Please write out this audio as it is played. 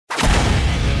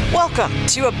Welcome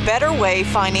to A Better Way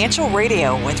Financial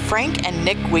Radio with Frank and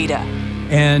Nick Guida.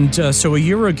 And so a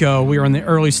year ago, we were in the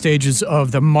early stages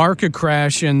of the market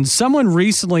crash, and someone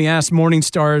recently asked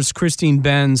Morningstar's Christine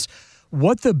Benz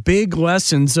what the big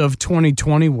lessons of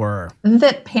 2020 were.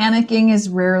 That panicking is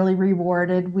rarely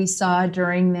rewarded. We saw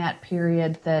during that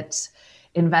period that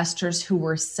investors who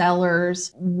were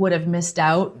sellers would have missed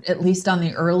out, at least on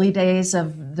the early days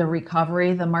of the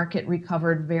recovery. The market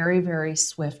recovered very, very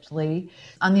swiftly.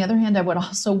 On the other hand, I would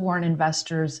also warn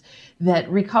investors that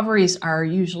recoveries are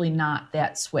usually not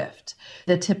that swift.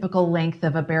 The typical length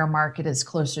of a bear market is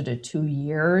closer to 2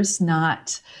 years,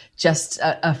 not just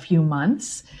a few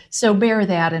months. So bear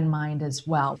that in mind as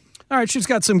well. All right, she's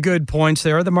got some good points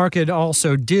there. The market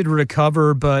also did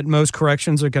recover, but most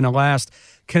corrections are going to last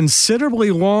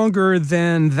considerably longer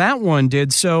than that one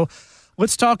did. So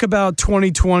let's talk about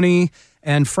 2020.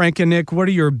 And Frank and Nick, what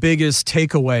are your biggest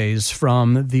takeaways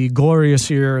from the glorious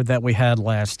year that we had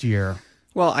last year?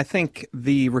 Well, I think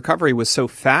the recovery was so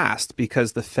fast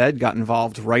because the Fed got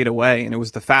involved right away, and it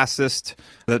was the fastest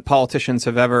that politicians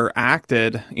have ever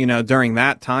acted, during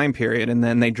that time period. And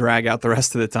then they drag out the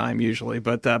rest of the time usually.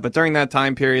 But during that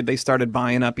time period, they started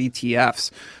buying up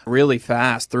ETFs really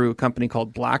fast through a company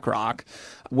called BlackRock,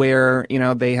 where,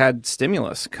 they had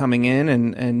stimulus coming in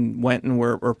and went and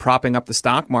were propping up the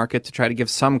stock market to try to give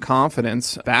some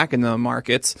confidence back in the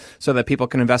markets so that people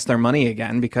can invest their money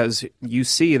again. Because you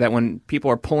see that when people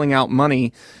are pulling out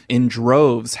money in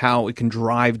droves, how it can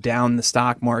drive down the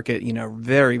stock market,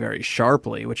 very, very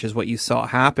sharply, which is what you saw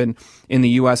happen in the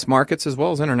U.S. markets as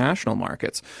well as international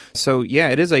markets. So, yeah,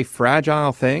 it is a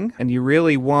fragile thing, and you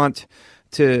really want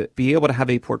to be able to have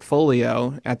a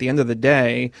portfolio at the end of the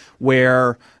day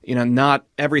where, not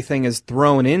everything is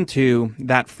thrown into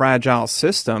that fragile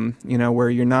system, where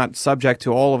you're not subject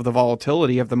to all of the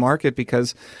volatility of the market,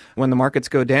 because when the markets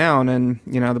go down and,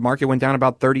 the market went down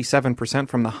about 37%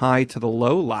 from the high to the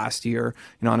low last year,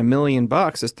 on $1 million is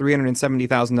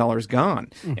 $370,000 gone.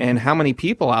 Mm-hmm. And how many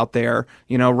people out there,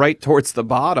 right towards the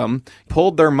bottom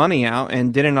pulled their money out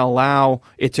and didn't allow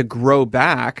it to grow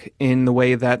back in the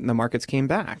way that the markets came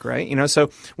back, right?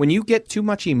 So when you get too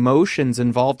much emotions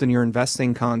involved in your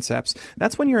investing concepts,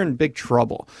 that's when you're in big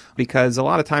trouble, because a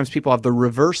lot of times people have the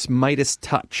reverse Midas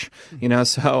touch,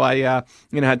 so I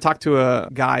had talked to a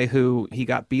guy who he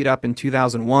got beat up in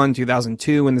 2001,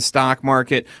 2002 in the stock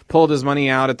market, pulled his money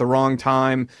out at the wrong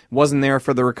time, wasn't there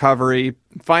for the recovery,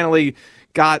 finally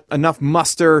got enough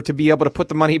muster to be able to put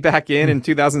the money back in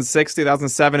 2006,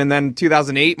 2007, and then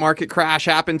 2008 market crash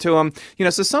happened to him.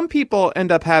 So some people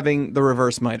end up having the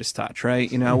reverse Midas touch,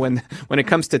 right? When it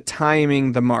comes to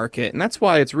timing the market. And that's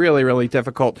why it's really, really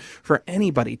difficult for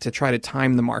anybody to try to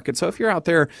time the market. So if you're out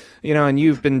there, and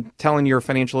you've been telling your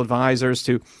financial advisors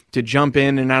to jump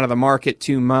in and out of the market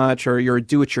too much, or you're a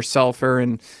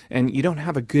do-it-yourselfer and you don't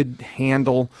have a good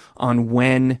handle on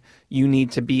when you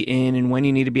need to be in and when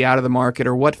you need to be out of the market,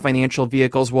 or what financial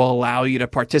vehicles will allow you to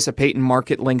participate in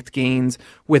market-linked gains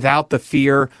without the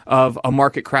fear of a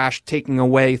market crash taking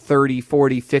away 30,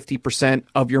 40, 50%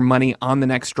 of your money on the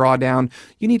next drawdown,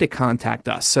 you need to contact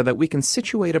us so that we can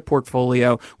situate a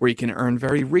portfolio where you can earn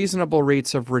very reasonable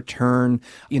rates of return,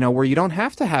 where you don't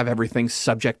have to have everything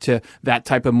subject to that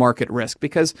type of market risk.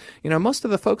 Because, most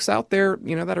of the folks out there,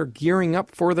 that are gearing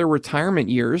up for their retirement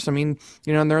years, they're in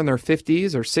their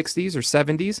 50s or 60s or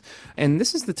 70s. And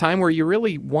this is the time where you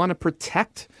really want to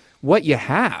protect what you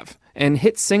have and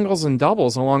hit singles and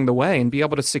doubles along the way and be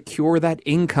able to secure that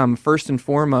income first and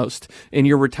foremost in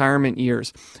your retirement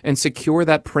years and secure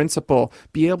that principal,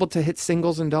 be able to hit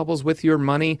singles and doubles with your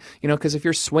money, because if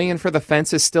you're swinging for the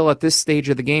fences still at this stage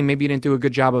of the game, maybe you didn't do a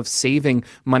good job of saving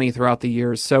money throughout the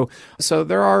years. So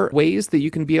there are ways that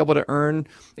you can be able to earn,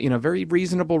 very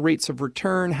reasonable rates of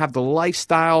return, have the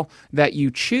lifestyle that you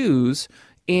choose,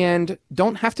 and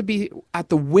don't have to be at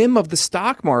the whim of the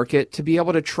stock market to be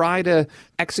able to try to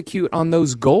execute on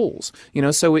those goals.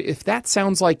 So if that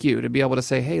sounds like you, to be able to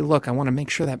say, hey, look, I want to make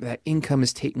sure that income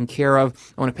is taken care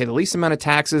of. I want to pay the least amount of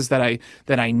taxes that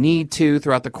I need to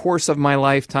throughout the course of my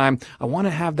lifetime. I want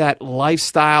to have that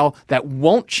lifestyle that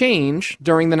won't change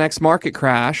during the next market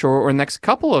crash or next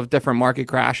couple of different market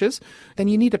crashes. Then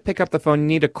you need to pick up the phone, you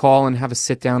need to call and have a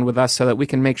sit down with us so that we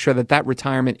can make sure that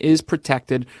retirement is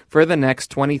protected for the next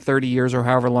 20, 30 years or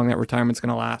however long that retirement's going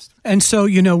to last. And so,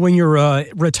 when you're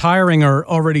retiring or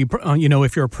already,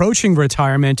 if you're approaching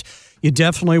retirement, you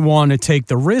definitely want to take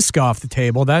the risk off the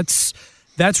table. That's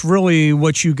really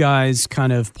what you guys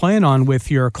kind of plan on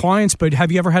with your clients. But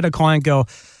have you ever had a client go,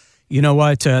 you know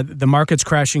what, the market's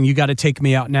crashing, you got to take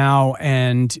me out now,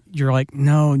 and you're like,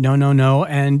 no,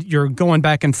 and you're going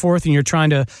back and forth and you're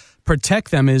trying to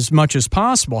protect them as much as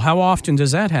possible. How often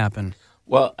does that happen?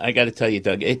 Well, I got to tell you,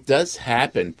 Doug, it does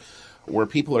happen where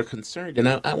people are concerned. And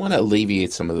I want to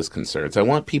alleviate some of those concerns. I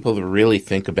want people to really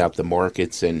think about the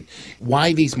markets and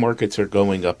why these markets are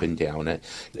going up and down.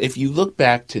 If you look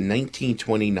back to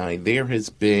 1929, there has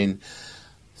been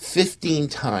 15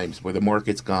 times where the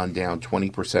market's gone down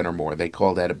 20% or more. They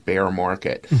call that a bear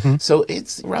market. Mm-hmm. So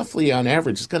it's roughly on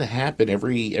average, it's going to happen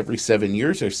every 7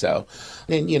 years or so.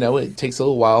 And, it takes a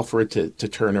little while for it to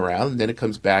turn around, and then it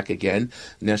comes back again.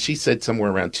 Now, she said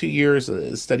somewhere around 2 years.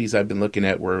 The studies I've been looking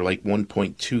at were like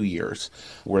 1.2 years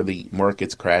where the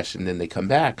markets crash and then they come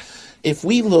back. If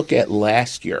we look at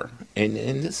last year, and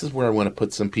this is where I want to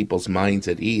put some people's minds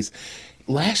at ease,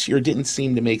 last year didn't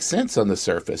seem to make sense on the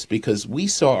surface because we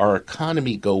saw our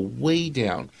economy go way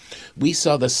down. We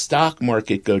saw the stock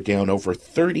market go down over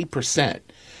 30%.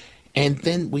 And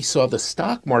then we saw the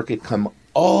stock market come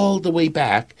all the way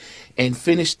back and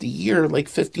finish the year like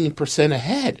 15%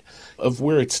 ahead of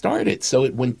where it started. So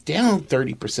it went down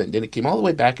 30%. Then it came all the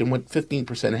way back and went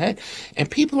 15% ahead.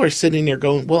 And people are sitting there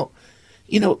going, well,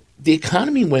 the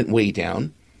economy went way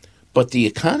down. But the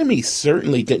economy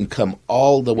certainly didn't come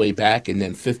all the way back and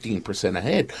then 15%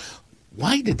 ahead.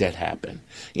 Why did that happen?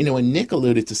 And Nick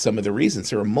alluded to some of the reasons.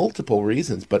 There are multiple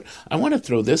reasons, but I want to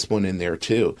throw this one in there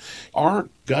too. Our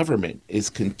government is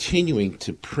continuing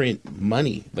to print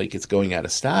money like it's going out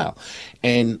of style.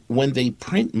 And when they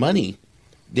print money,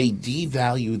 they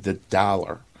devalue the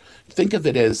dollar. Think of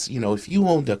it as, if you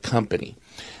owned a company,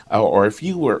 or if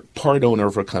you were part owner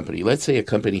of a company, let's say a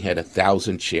company had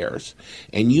 1,000 shares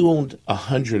and you owned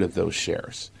 100 of those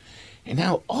shares. And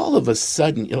now all of a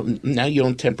sudden, now you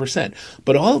own 10%,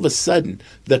 but all of a sudden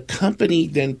the company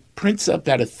then prints up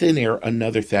out of thin air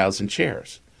another 1,000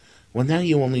 shares. Well, now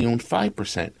you only own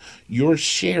 5%. Your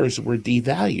shares were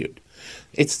devalued.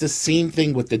 It's the same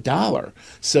thing with the dollar.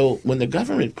 So when the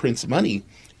government prints money,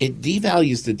 it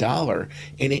devalues the dollar,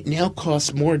 and it now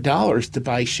costs more dollars to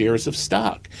buy shares of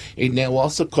stock. It now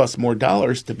also costs more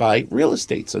dollars to buy real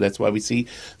estate. So that's why we see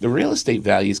the real estate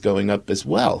values going up as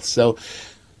well. So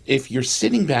if you're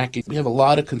sitting back, we have a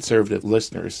lot of conservative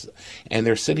listeners, and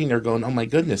they're sitting there going, oh my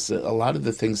goodness, a lot of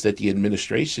the things that the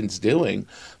administration's doing,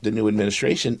 the new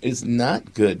administration, is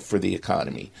not good for the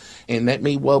economy. And that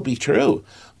may well be true,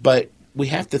 but we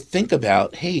have to think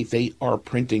about, hey, they are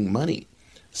printing money.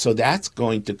 So that's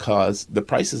going to cause the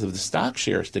prices of the stock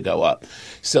shares to go up.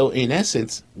 So in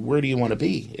essence, where do you want to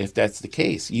be if that's the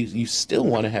case? You still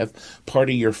want to have part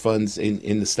of your funds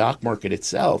in the stock market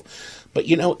itself. But,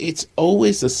 it's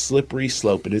always a slippery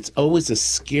slope, and it's always a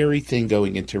scary thing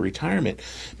going into retirement.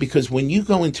 Because when you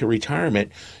go into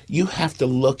retirement, you have to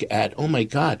look at, oh, my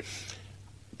God,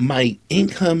 my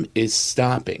income is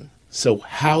stopping. So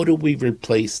how do we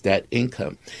replace that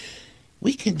income?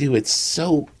 We can do it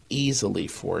so easily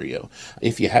for you.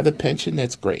 If you have a pension,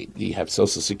 that's great. You have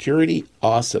Social Security,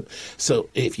 awesome. So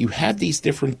if you have these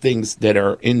different things that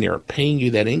are in there paying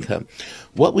you that income,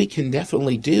 what we can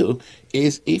definitely do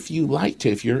is, if you like to,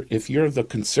 if you're of the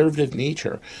conservative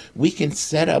nature, we can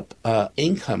set up an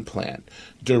income plan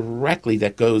directly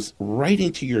that goes right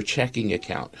into your checking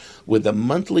account with a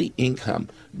monthly income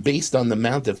based on the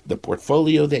amount of the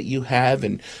portfolio that you have,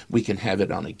 and we can have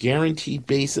it on a guaranteed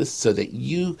basis so that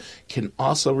you can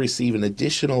also receive an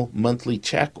additional monthly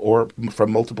check, or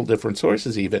from multiple different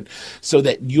sources even, so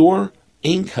that your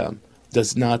income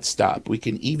does not stop. We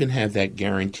can even have that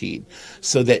guaranteed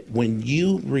so that when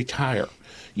you retire,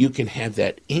 you can have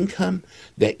that income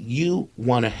that you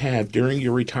want to have during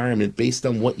your retirement based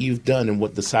on what you've done and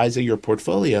what the size of your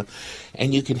portfolio.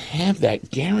 And you can have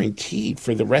that guaranteed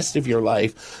for the rest of your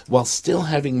life while still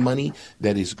having money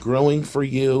that is growing for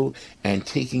you and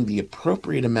taking the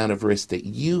appropriate amount of risk that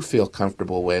you feel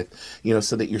comfortable with,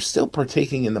 so that you're still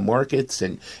partaking in the markets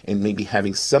and maybe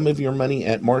having some of your money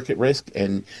at market risk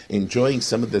and enjoying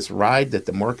some of this ride that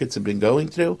the markets have been going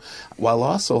through, while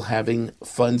also having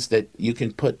funds that you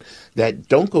can put that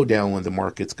don't go down when the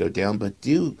markets go down, but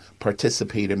do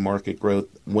participate in market growth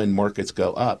when markets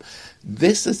go up.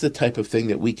 This is the type of thing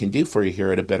that we can do for you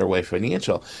here at A Better Way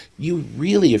Financial. You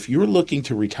really, if you're looking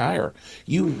to retire,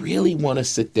 you really want to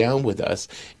sit down with us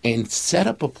and set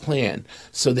up a plan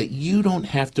so that you don't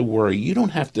have to worry, you don't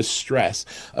have to stress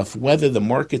of whether the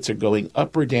markets are going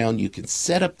up or down. You can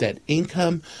set up that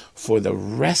income for the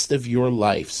rest of your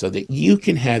life so that you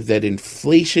can have that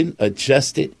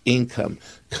inflation-adjusted income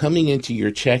coming into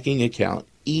your checking account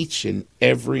each and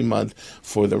every month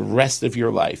for the rest of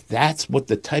your life. That's what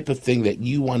the type of thing that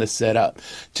you want to set up.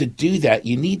 To do that,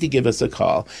 you need to give us a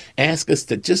call. Ask us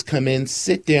to just come in,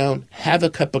 sit down, have a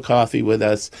cup of coffee with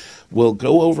us. We'll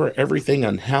go over everything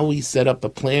on how we set up a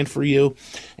plan for you,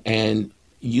 and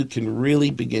you can really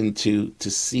begin to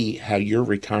see how your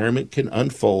retirement can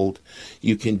unfold.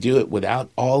 You can do it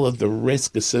without all of the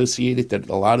risk associated that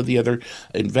a lot of the other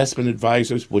investment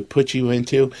advisors would put you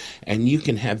into, and you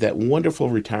can have that wonderful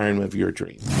retirement of your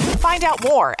dreams. Find out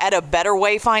more at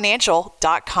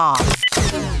abetterwayfinancial.com.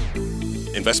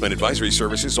 Investment advisory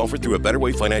services offered through A Better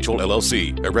Way Financial,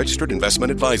 LLC, a registered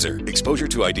investment advisor. Exposure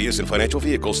to ideas and financial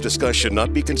vehicles discussed should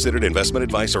not be considered investment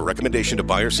advice or recommendation to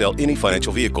buy or sell any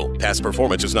financial vehicle. Past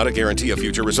performance is not a guarantee of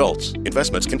future results.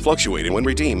 Investments can fluctuate and when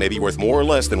redeemed may be worth more or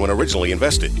less than when originally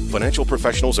invested. Financial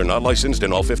professionals are not licensed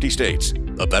in all 50 states.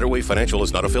 A Better Way Financial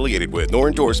is not affiliated with nor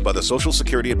endorsed by the Social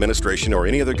Security Administration or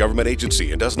any other government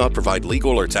agency and does not provide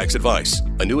legal or tax advice.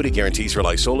 Annuity guarantees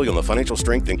rely solely on the financial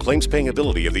strength and claims-paying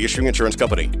ability of the issuing insurance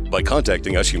company. By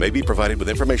contacting us, you may be provided with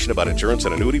information about insurance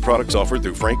and annuity products offered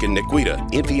through Frank and Nick Guida,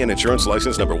 NPN Insurance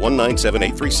License number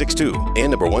 1978362 and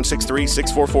number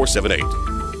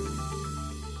 163-64478.